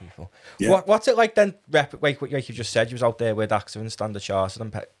lot of people. Yeah. What's it like then? Like you just said, you was out there with AXA and Standard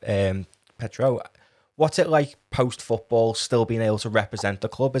Chartered and Petro. What's it like post-football, still being able to represent the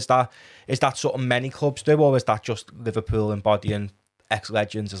club? Is that something many clubs do, or is that just Liverpool embodying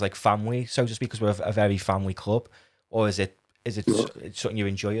ex-legends as like family, so to speak, because we're a very family club? Or is it something you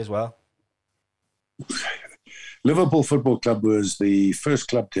enjoy as well? Liverpool Football Club was the first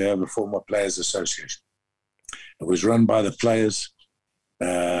club to have a former players association. It was run by the players,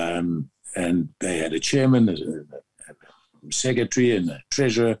 and they had a chairman, a secretary, and a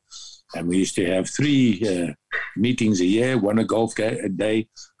treasurer. And we used to have 3 meetings a year: one a golf a day,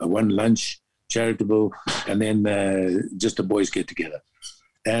 one lunch, charitable, and then just the boys get together.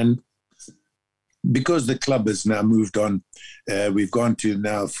 And because the club has now moved on, we've gone to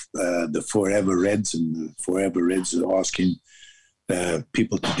now the Forever Reds, and the Forever Reds are asking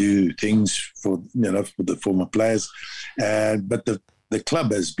people to do things for the former players. But the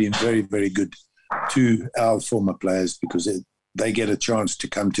club has been very, very good to our former players because they get a chance to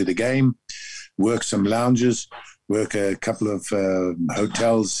come to the game, work some lounges, work a couple of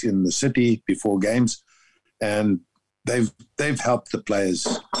hotels in the city before games, and they've helped the players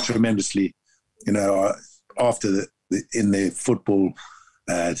tremendously. After in their football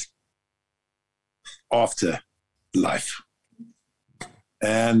after life.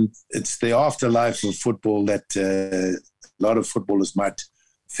 And it's the afterlife of football that a lot of footballers might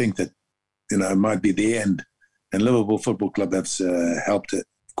think that, it might be the end. And Liverpool Football Club has helped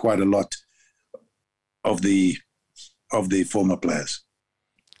quite a lot of the former players.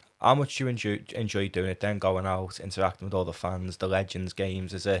 How much do you enjoy doing it then, going out, interacting with all the fans, the Legends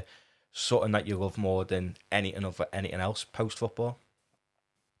games? Is it something that you love more than anything else post-football?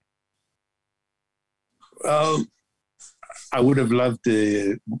 Well, I would have loved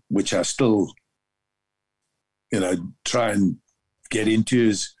which I still, try and get into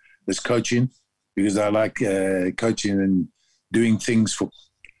is coaching, because I like coaching and doing things for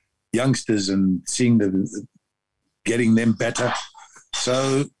youngsters and seeing them, getting them better.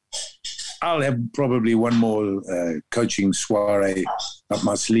 So I'll have probably one more coaching soiree up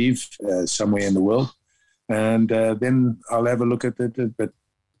my sleeve somewhere in the world. And then I'll have a look at it. But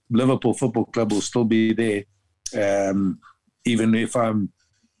Liverpool Football Club will still be there. Even if I'm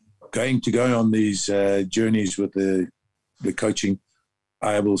going to go on these journeys with the coaching,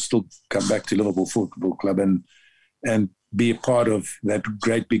 I will still come back to Liverpool Football Club and be a part of that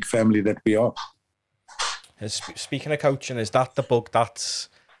great big family that we are. Speaking of coaching, is that the bug that's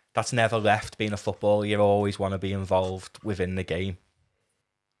never left being a footballer? You always want to be involved within the game.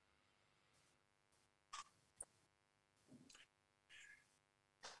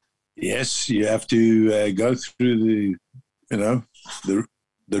 Yes, you have to go through the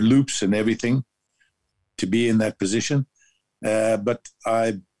loops and everything to be in that position. But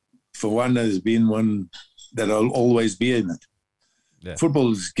I, for one, has been one that I'll always be in it. Yeah. Football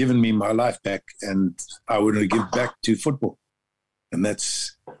has given me my life back, and I want to give back to football, and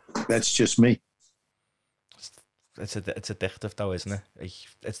that's just me. It's addictive, though, isn't it?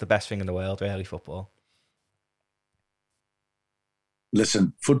 It's the best thing in the world, really, football.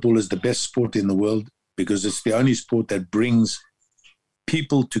 Listen, football is the best sport in the world because it's the only sport that brings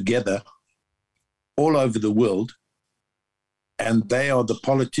people together all over the world, and they are the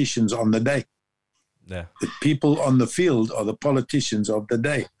politicians on the day. Yeah. The people on the field are the politicians of the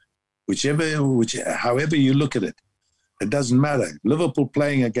day. However you look at it, it doesn't matter. Liverpool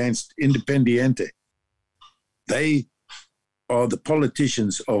playing against Independiente, they are the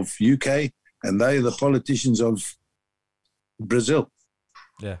politicians of UK, and they are the politicians of Brazil.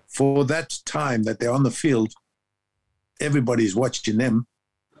 Yeah. For that time that they're on the field, everybody's watching them,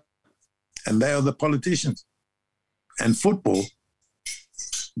 and they are the politicians. And football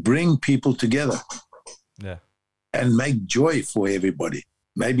bring people together. Yeah. And make joy for everybody.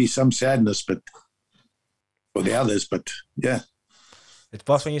 Maybe some sadness, but for the others, but yeah. It's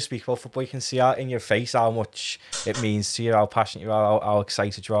boss when you speak about football, you can see out in your face how much it means to you, how passionate you are, how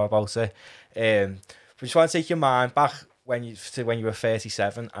excited you are about it. But just want to take your mind back when you were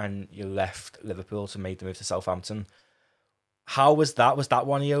 37 and you left Liverpool to make the move to Southampton. How was that? Was that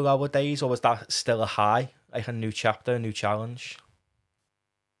one of your lower days, or was that still a high, like a new chapter, a new challenge?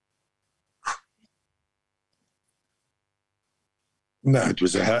 No, it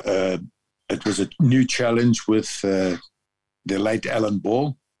was a new challenge with the late Alan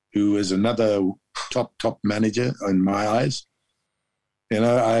Ball, who is another top manager in my eyes.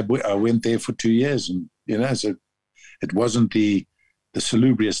 I went there for 2 years, and so it wasn't the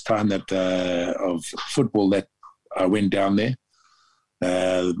salubrious time that of football that I went down there.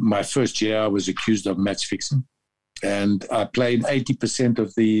 My first year, I was accused of match fixing, and I played 80%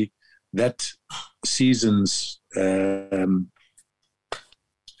 of that season's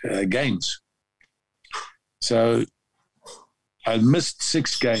games. So I missed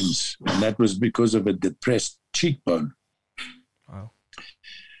 6 games, and that was because of a depressed cheekbone. Wow.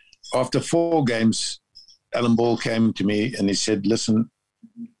 After 4 games, Alan Ball came to me and he said, listen,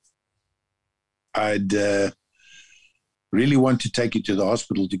 I'd really want to take you to the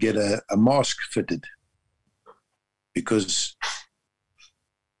hospital to get a mask fitted, because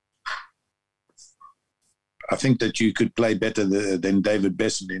I think that you could play better than David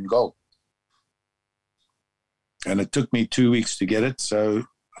Beasant in goal. And it took me 2 weeks to get it, so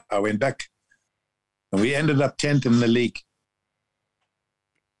I went back. And we ended up 10th in the league.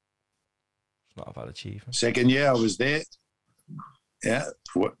 It's not a bad achievement. Second year I was there. Yeah,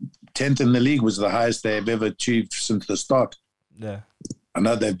 10th in the league was the highest they've ever achieved since the start. Yeah. I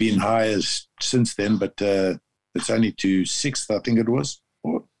know they've been higher since then, but it's only to 6th, I think it was,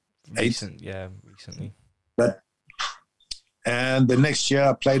 or 8th. Recently. And the next year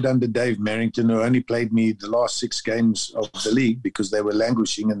I played under Dave Merrington, who only played me the last 6 games of the league because they were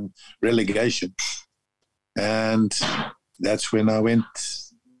languishing in relegation. And that's when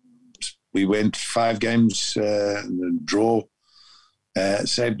we went 5 games, draw,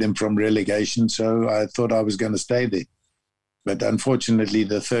 saved them from relegation. So I thought I was going to stay there. But unfortunately,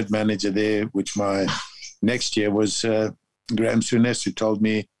 the third manager there, which my next year was Graham Souness, who told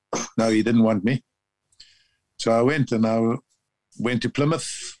me, no, he didn't want me. So I went to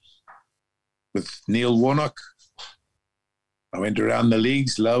Plymouth with Neil Warnock. I went around the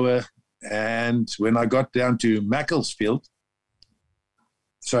leagues, lower, and when I got down to Macclesfield,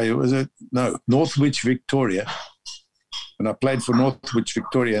 Northwich Victoria. When I played for Northwich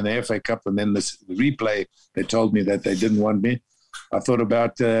Victoria in the FA Cup, and then the replay, they told me that they didn't want me. I thought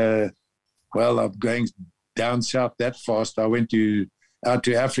about, I'm going down south that fast. I went out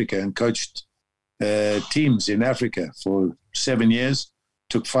to Africa and coached teams in Africa for 7 years,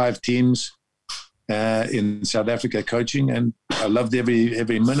 took 5 teams in South Africa coaching, and I loved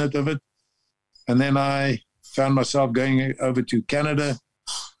every minute of it. And then I found myself going over to Canada,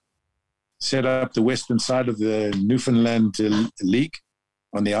 set up the western side of the Newfoundland League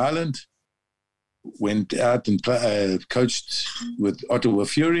on the island, went out and coached with Ottawa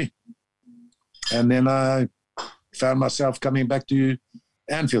Fury. And then I found myself coming back to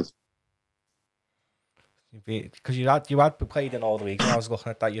Anfield. Because you had played in all the leagues, and I was looking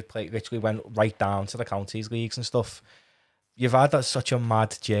at that, you'd literally went right down to the counties leagues and stuff. You've had such a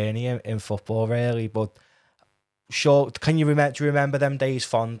mad journey in football, really. But sure, do you remember them days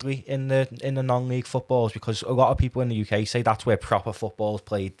fondly in the non-league footballs? Because a lot of people in the UK say that's where proper football is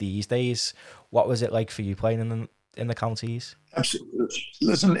played these days. What was it like for you playing in the counties? Absolutely.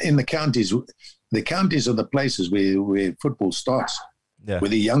 Listen, in the counties are the places where football starts, where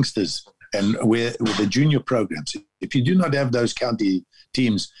the youngsters and with the junior programs. If you do not have those county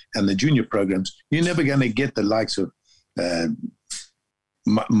teams and the junior programs, you're never going to get the likes of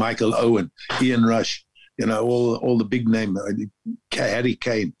Michael Owen, Ian Rush, all the big name, Harry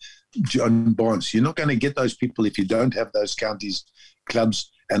Kane, John Barnes. You're not going to get those people if you don't have those counties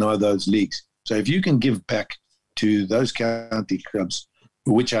clubs and all those leagues. So if you can give back to those county clubs,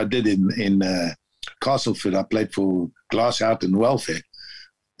 which I did in Castleford, I played for Glasshout and Welfare.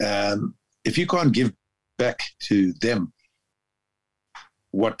 If you can't give back to them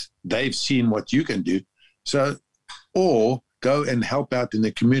what they've seen, what you can do, or go and help out in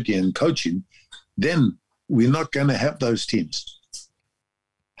the community and coaching, then we're not going to have those teams.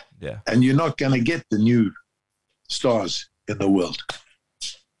 Yeah. And you're not going to get the new stars in the world.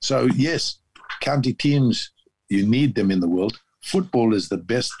 So, yes, county teams, you need them in the world. Football is the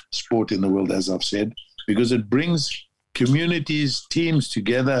best sport in the world, as I've said, because it brings communities, teams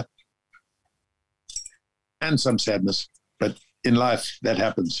together, and some sadness. But in life, that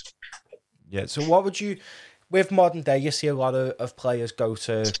happens. Yeah, so what would you... With modern day, you see a lot of players go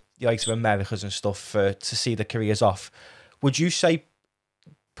to the likes of Americas and stuff to see their careers off. Would you say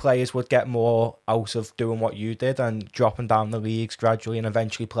players would get more out of doing what you did and dropping down the leagues gradually and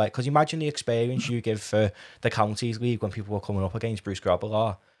eventually play? Because imagine the experience you give for the counties league when people were coming up against Bruce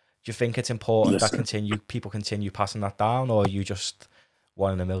Grobbelaar. Do you think it's important that people continue passing that down, or are you just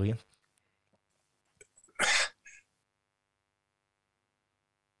one in a million?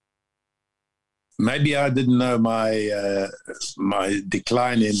 Maybe I didn't know my my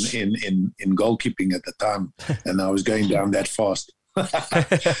decline in goalkeeping at the time, and I was going down that fast.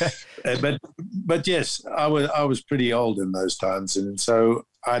 but yes, I was pretty old in those times, and so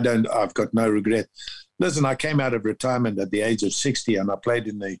I've got no regret. Listen, I came out of retirement at the age of 60, and I played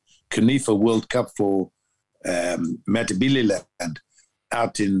in the Conifa World Cup for Matabeleland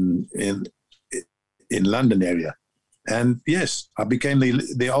out in London area, and yes, I became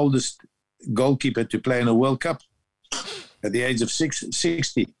the oldest goalkeeper to play in a World Cup at the age of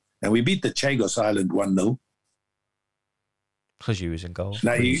 60, and we beat the Chagos Island 1-0. Because you was in goal.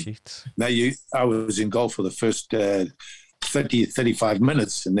 I was in goal for the first 35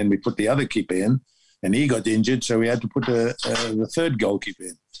 minutes, and then we put the other keeper in, and he got injured, so we had to put the third goalkeeper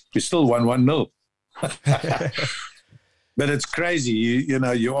in. We still won 1-0. But it's crazy.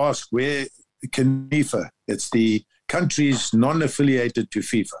 You ask where Conifa, it's the countries non-affiliated to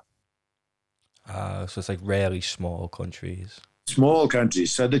FIFA. So it's like really small countries. Small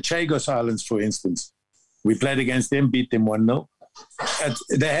countries. So the Chagos Islands, for instance, we played against them, beat them 1-0.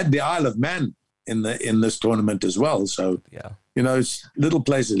 They had the Isle of Man in this tournament as well. So, yeah, it's little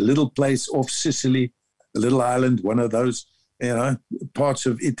place off Sicily, a little island, one of those, parts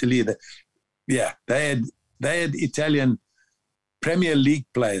of Italy. They had Italian Premier League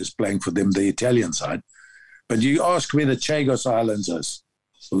players playing for them, the Italian side. But you ask where the Chagos Islands is.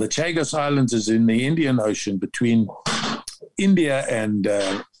 Well, the Chagos Islands is in the Indian Ocean between India and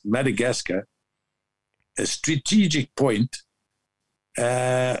Madagascar, a strategic point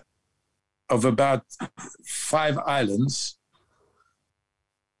of about 5 islands.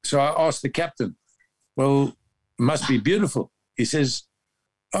 So I asked the captain, well, it must be beautiful. He says,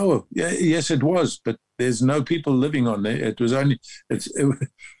 oh, yeah, yes, it was, but there's no people living on there. It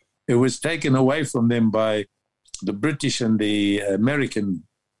was taken away from them by the British and the American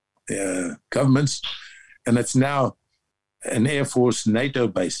governments, and it's now an Air Force NATO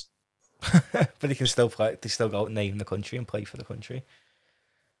base. But they can still play. They still go name the country and play for the country.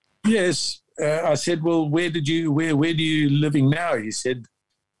 Yes, I said, well, where do you living now? He said,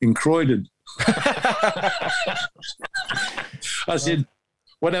 in Croydon. I said,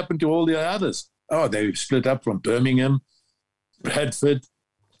 what happened to all the others? Oh, they split up from Birmingham, Bradford.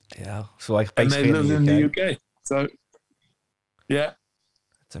 Yeah, so like basically and they live in the UK. So, yeah.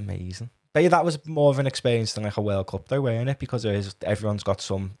 It's amazing. But that was more of an experience than like a World Cup, though, weren't it? Because everyone's got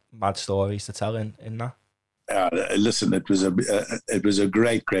some mad stories to tell in that. Listen, it was a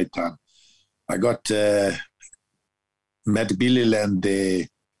great time. I got Matt Bililand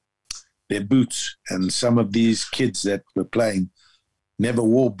their boots, and some of these kids that were playing never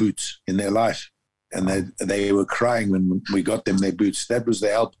wore boots in their life, and they were crying when we got them their boots. That was the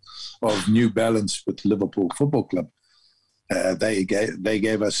help of New Balance with Liverpool Football Club. They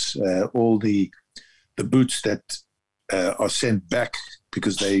gave us all the boots that are sent back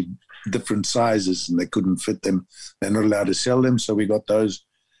because they different sizes and they couldn't fit them. They're not allowed to sell them, so we got those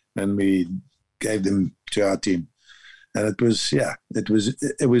and we gave them to our team. And it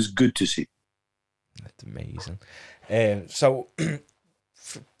was good to see. That's amazing. So,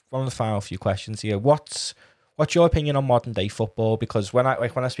 one of the final few questions here: What's your opinion on modern day football? Because when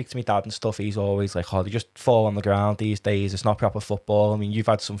I speak to my dad and stuff, he's always like, "Oh, they just fall on the ground these days. It's not proper football." I mean, you've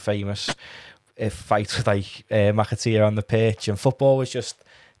had some famous fights with like McAteer on the pitch, and football was just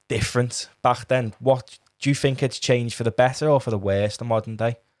different back then. What do you think it's changed for the better or for the worse in modern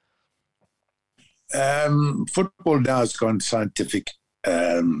day? Football now has gone scientific.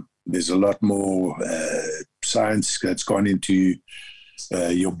 There's a lot more science that's gone into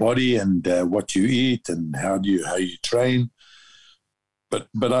your body and what you eat and how you train.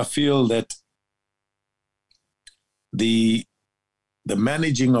 But I feel that the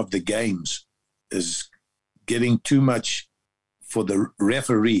managing of the games is getting too much for the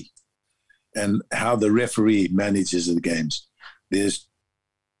referee and how the referee manages the games. There's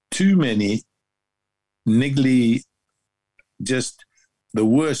too many niggly, just the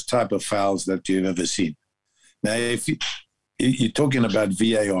worst type of fouls that you've ever seen. Now, if you're talking about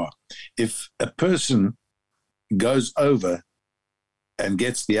VAR, if a person goes over and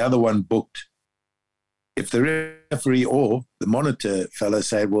gets the other one booked, if the referee or the monitor fellow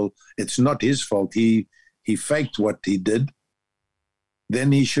say, well, it's not his fault, he faked what he did,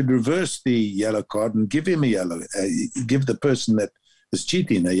 then he should reverse the yellow card and give him a yellow, give the person that is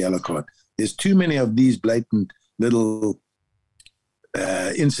cheating a yellow card. There's too many of these blatant little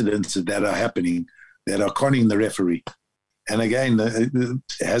incidents that are happening that are conning the referee. And again,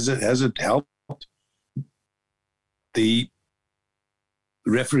 has it helped? The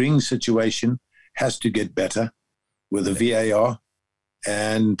refereeing situation has to get better with the VAR,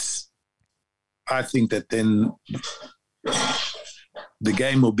 and I think that then the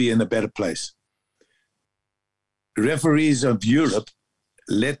game will be in a better place. Referees of Europe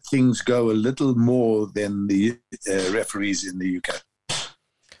let things go a little more than the referees in the UK.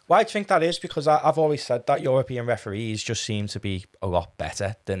 Why do you think that is? Because I've always said that European referees just seem to be a lot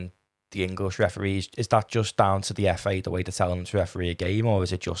better than the English referees. Is that just down to the FA, the way they're telling them to referee a game, or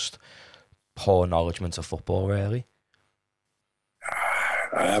is it just poor knowledge of football, really?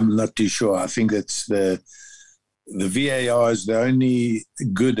 I'm not too sure. I think that's the VAR is the only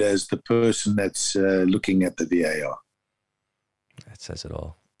good as the person that's looking at the VAR. That says it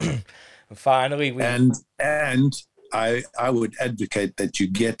all. And finally, and I would advocate that you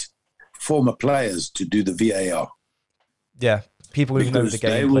get former players to do the VAR. Yeah, people who know the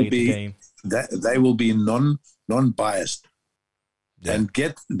game, play the game. They will be non-biased, yeah. And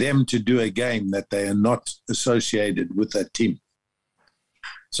get them to do a game that they are not associated with that team.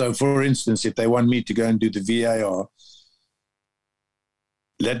 So, for instance, if they want me to go and do the VAR,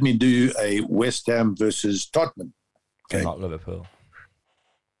 let me do a West Ham versus Tottenham. Okay. Not Liverpool.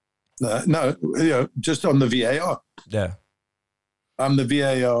 No, just on the VAR. Yeah. I'm the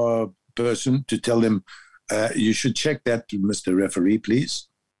VAR person to tell them, you should check that, Mr. Referee, please,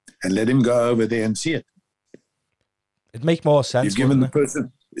 and let him go over there and see it. It'd make more sense. You've given the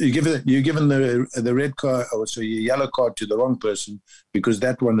person, you've given the red card, or so your yellow card to the wrong person because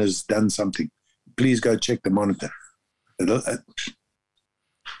that one has done something. Please go check the monitor.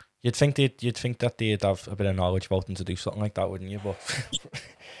 You'd think that they'd have a bit of knowledge about them to do something like that, wouldn't you? But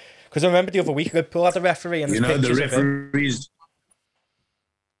because I remember the other week Liverpool had a referee and there's pictures the referees.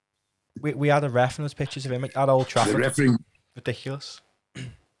 Of him. We had a ref and there's pictures of him at Old Trafford. The referee, ridiculous.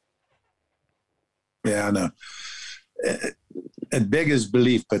 Yeah, I know. It beggars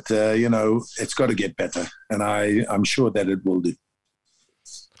belief, but it's got to get better, and I'm sure that it will do.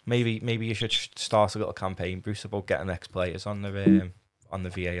 Maybe you should start a little campaign, Bruce, about getting ex-players on the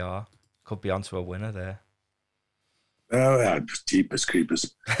VAR. Could be onto a winner there. Oh, jeepers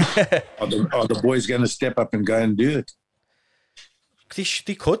creepers! Are the boys going to step up and go and do it?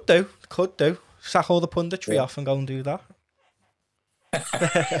 They could do. Sack all the punditry off and go and do that.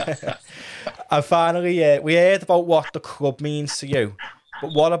 And finally, we heard about what the club means to you,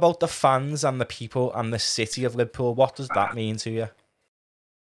 but what about the fans and the people and the city of Liverpool? What does that mean to you?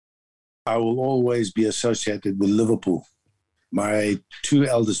 I will always be associated with Liverpool. My two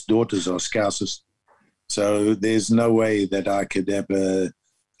eldest daughters are Scousers, so there's no way that I could ever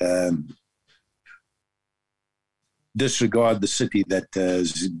disregard the city that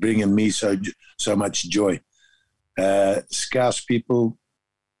is bringing me so much joy. Scouse people,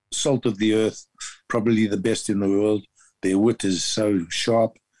 salt of the earth, probably the best in the world. Their wit is so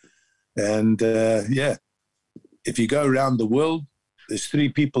sharp. And if you go around the world, there's three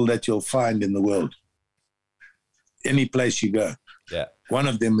people that you'll find in the world. Any place you go. Yeah. One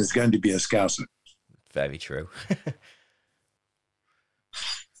of them is going to be a Scouser. Very true.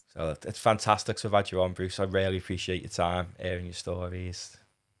 So it's fantastic to have had you on, Bruce. I really appreciate your time, hearing your stories.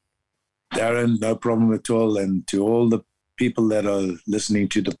 Darren, no problem at all. And to all the people that are listening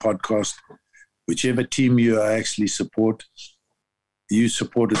to the podcast, whichever team you actually support, you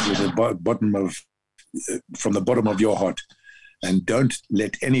support it with from the bottom of your heart. And don't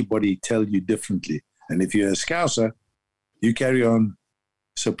let anybody tell you differently. And if you're a Scouser, you carry on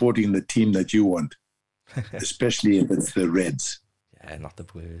supporting the team that you want, especially if it's the Reds. Yeah, not the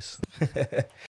Blues.